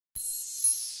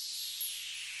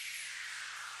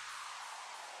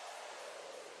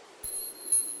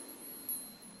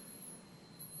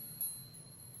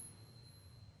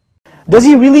Does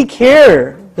He really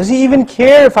care? Does He even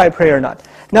care if I pray or not?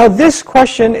 Now this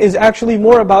question is actually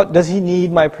more about, does He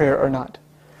need my prayer or not?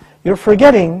 You're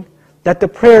forgetting that the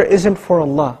prayer isn't for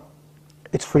Allah.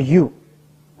 It's for you.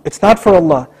 It's not for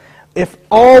Allah. If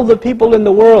all the people in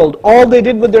the world, all they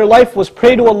did with their life was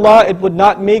pray to Allah, it would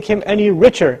not make Him any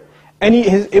richer.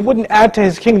 It wouldn't add to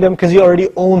His kingdom because He already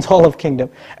owns all of kingdom.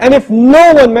 And if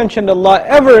no one mentioned Allah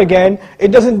ever again,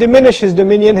 it doesn't diminish His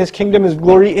dominion, His kingdom, His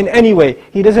glory in any way.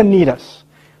 He doesn't need us.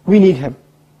 We need Him.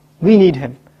 We need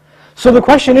Him. So the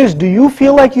question is, do you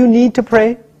feel like you need to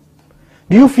pray?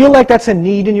 Do you feel like that's a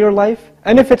need in your life?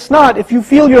 And if it's not, if you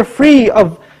feel you're free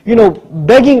of,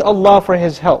 begging Allah for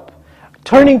His help,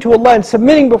 turning to Allah and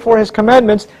submitting before His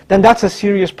commandments, then that's a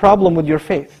serious problem with your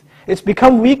faith. It's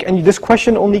become weak, and this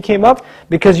question only came up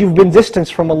because you've been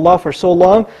distanced from Allah for so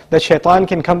long that shaitan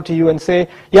can come to you and say,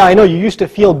 yeah, I know you used to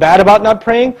feel bad about not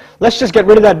praying, let's just get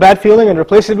rid of that bad feeling and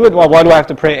replace it with, well, why do I have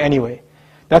to pray anyway?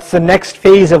 That's the next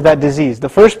phase of that disease. The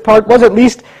first part was at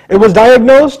least, it was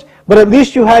diagnosed, but at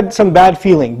least you had some bad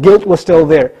feeling. Guilt was still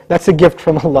there. That's a gift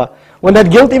from Allah. When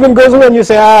that guilt even goes away and you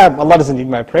say, Allah doesn't need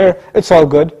my prayer, it's all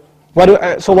good.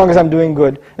 So long as I'm doing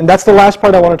good. And that's the last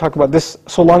part I want to talk about, this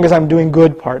so long as I'm doing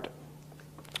good part.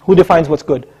 Who defines what's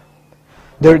good?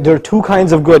 There are two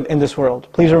kinds of good in this world.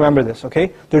 Please remember this,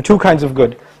 okay? There are two kinds of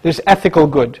good. There's ethical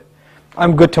good.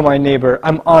 I'm good to my neighbor,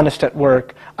 I'm honest at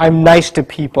work, I'm nice to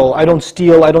people, I don't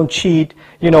steal, I don't cheat,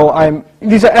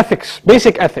 these are ethics,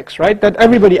 basic ethics, right? That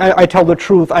everybody, I tell the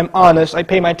truth, I'm honest, I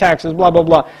pay my taxes, blah, blah,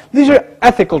 blah. These are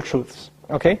ethical truths,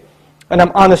 okay? And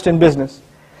I'm honest in business.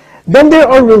 Then there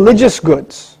are religious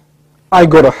goods. I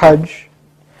go to Hajj,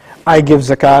 I give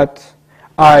zakat,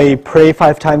 I pray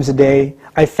 5 times a day,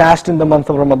 I fast in the month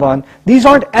of Ramadan. These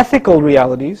aren't ethical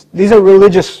realities, these are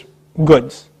religious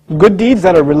goods. Good deeds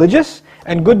that are religious,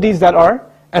 and good deeds that are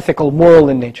ethical, moral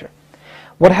in nature.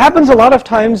 What happens a lot of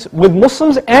times with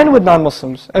Muslims and with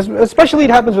non-Muslims, especially it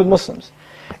happens with Muslims,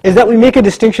 is that we make a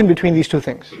distinction between these two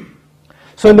things.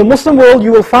 So in the Muslim world,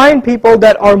 you will find people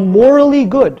that are morally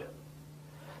good.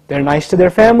 They're nice to their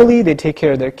family, they take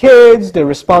care of their kids, they're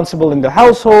responsible in the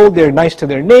household, they're nice to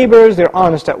their neighbors, they're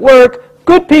honest at work,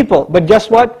 good people. But guess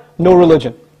what? No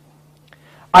religion.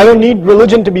 I don't need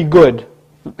religion to be good,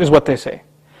 is what they say.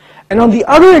 And on the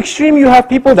other extreme, you have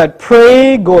people that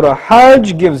pray, go to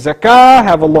Hajj, give zakah,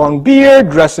 have a long beard,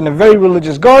 dress in a very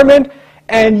religious garment,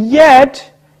 and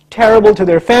yet terrible to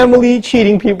their family,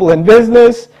 cheating people in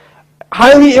business,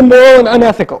 highly immoral and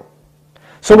unethical.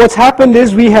 So what's happened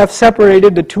is we have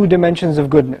separated the two dimensions of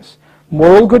goodness.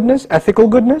 Moral goodness, ethical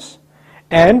goodness,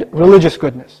 and religious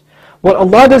goodness. What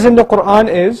Allah does in the Qur'an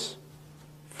is,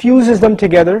 fuses them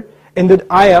together in the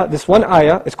ayah, this one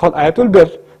ayah, it's called Ayatul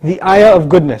Bir, the ayah of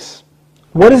goodness.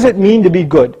 What does it mean to be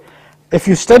good? If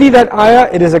you study that ayah,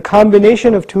 it is a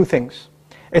combination of two things.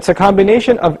 It's a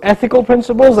combination of ethical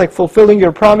principles like fulfilling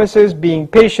your promises, being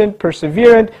patient,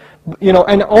 perseverant,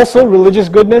 and also religious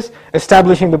goodness,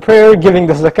 establishing the prayer, giving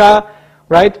the zakah,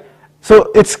 right?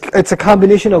 So it's a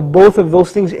combination of both of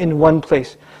those things in one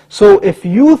place. So if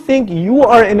you think you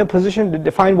are in a position to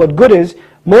define what good is,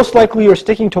 most likely you're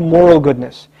sticking to moral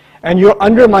goodness. And you're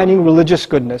undermining religious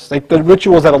goodness, like the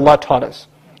rituals that Allah taught us.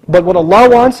 But what Allah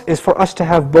wants is for us to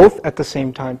have both at the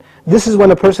same time. This is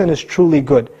when a person is truly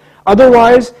good.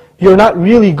 Otherwise, you're not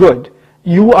really good.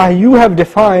 You have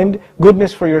defined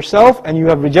goodness for yourself and you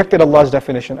have rejected Allah's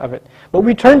definition of it. But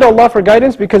we turn to Allah for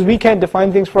guidance because we can't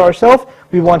define things for ourselves.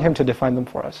 We want Him to define them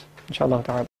for us. Inshallah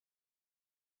ta'ala.